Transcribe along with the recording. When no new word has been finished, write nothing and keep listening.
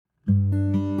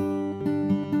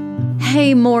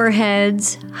Hey,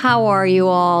 Moorheads. How are you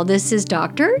all? This is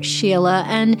Dr. Sheila,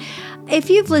 and if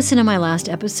you've listened to my last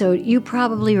episode, you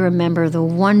probably remember the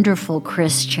wonderful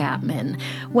Chris Chatman.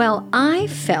 Well, I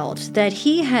felt that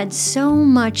he had so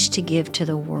much to give to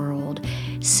the world,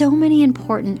 so many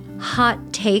important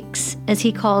hot takes, as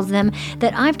he calls them,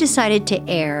 that I've decided to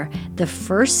air the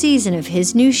first season of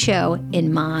his new show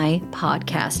in my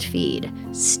podcast feed,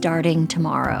 starting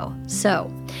tomorrow.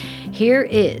 So, here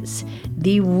is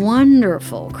the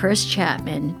wonderful Chris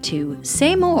Chatman to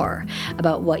say more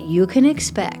about what you can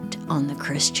expect on the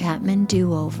Chris Chatman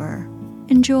Do-Over.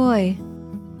 Enjoy.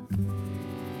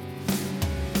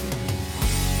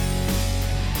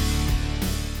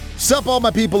 Sup, all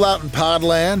my people out in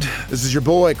Podland. This is your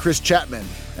boy, Chris Chatman,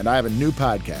 and I have a new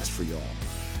podcast for y'all.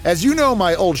 As you know,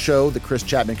 my old show, The Chris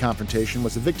Chatman Confrontation,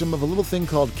 was a victim of a little thing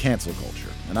called cancel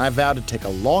culture, and I vowed to take a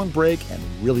long break and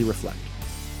really reflect.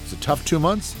 It's a tough 2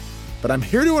 months, but I'm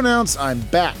here to announce I'm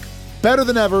back, better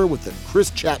than ever, with the Chris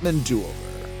Chatman Do-Over.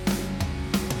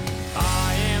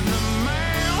 I am the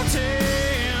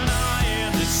mountain, I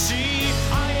am the sea,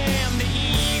 I am the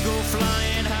eagle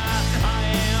flying high, I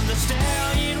am the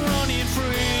stallion running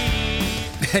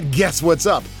free. And guess what's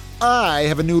up? I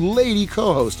have a new lady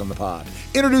co-host on the pod.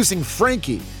 Introducing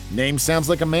Frankie. Name sounds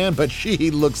like a man, but she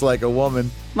looks like a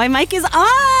woman. My mic is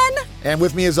on! And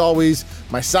with me, as always,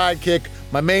 my sidekick,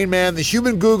 my main man, the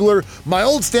human Googler, my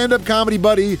old stand-up comedy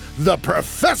buddy, the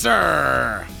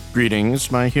Professor!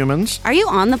 Greetings, my humans. Are you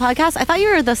on the podcast? I thought you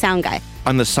were the sound guy.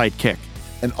 I'm the sidekick.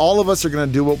 And all of us are going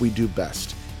to do what we do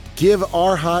best. Give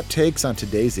our hot takes on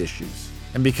today's issues.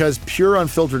 And because pure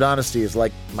unfiltered honesty is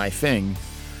like my thing,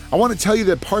 I want to tell you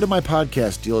that part of my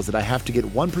podcast deal is that I have to get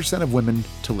 1% of women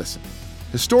to listen.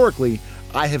 Historically,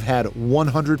 I have had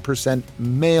 100%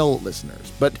 male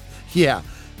listeners. But yeah,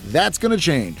 that's going to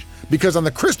change. Because on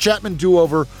the Chris Chatman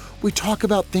Do-Over, we talk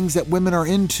about things that women are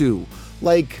into,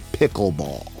 like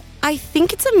pickleball. I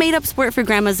think it's a made-up sport for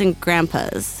grandmas and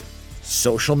grandpas.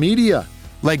 Social media.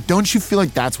 Like, don't you feel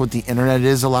like that's what the internet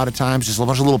is a lot of times? Just a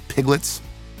bunch of little piglets?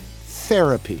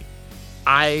 Therapy.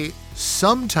 I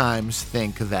sometimes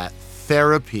think that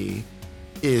therapy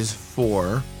is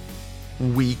for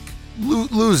weak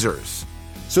losers.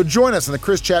 So join us on the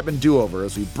Chris Chatman Do-Over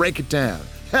as we break it down,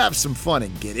 have some fun,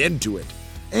 and get into it.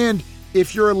 And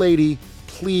if you're a lady,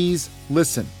 please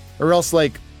listen, or else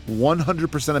like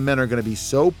 100% of men are going to be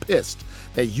so pissed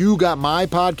that you got my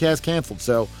podcast canceled.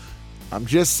 So I'm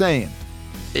just saying,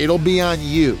 it'll be on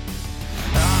you.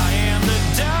 I am the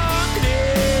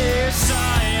darkness,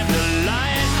 I am the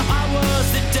light, I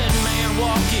was the dead man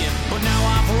walking, but now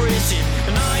I've risen,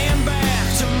 and I am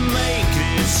back to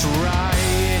make this right.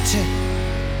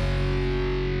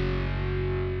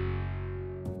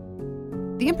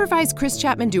 The improvised Chris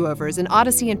Chatman Do-Over is an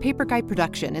Odyssey and Paper Guy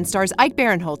production and stars Ike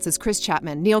Barinholtz as Chris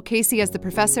Chatman, Neil Casey as the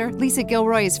Professor, Lisa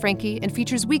Gilroy as Frankie, and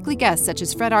features weekly guests such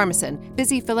as Fred Armisen,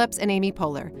 Busy Phillips, and Amy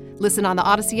Poehler. Listen on the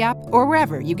Odyssey app or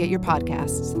wherever you get your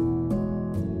podcasts.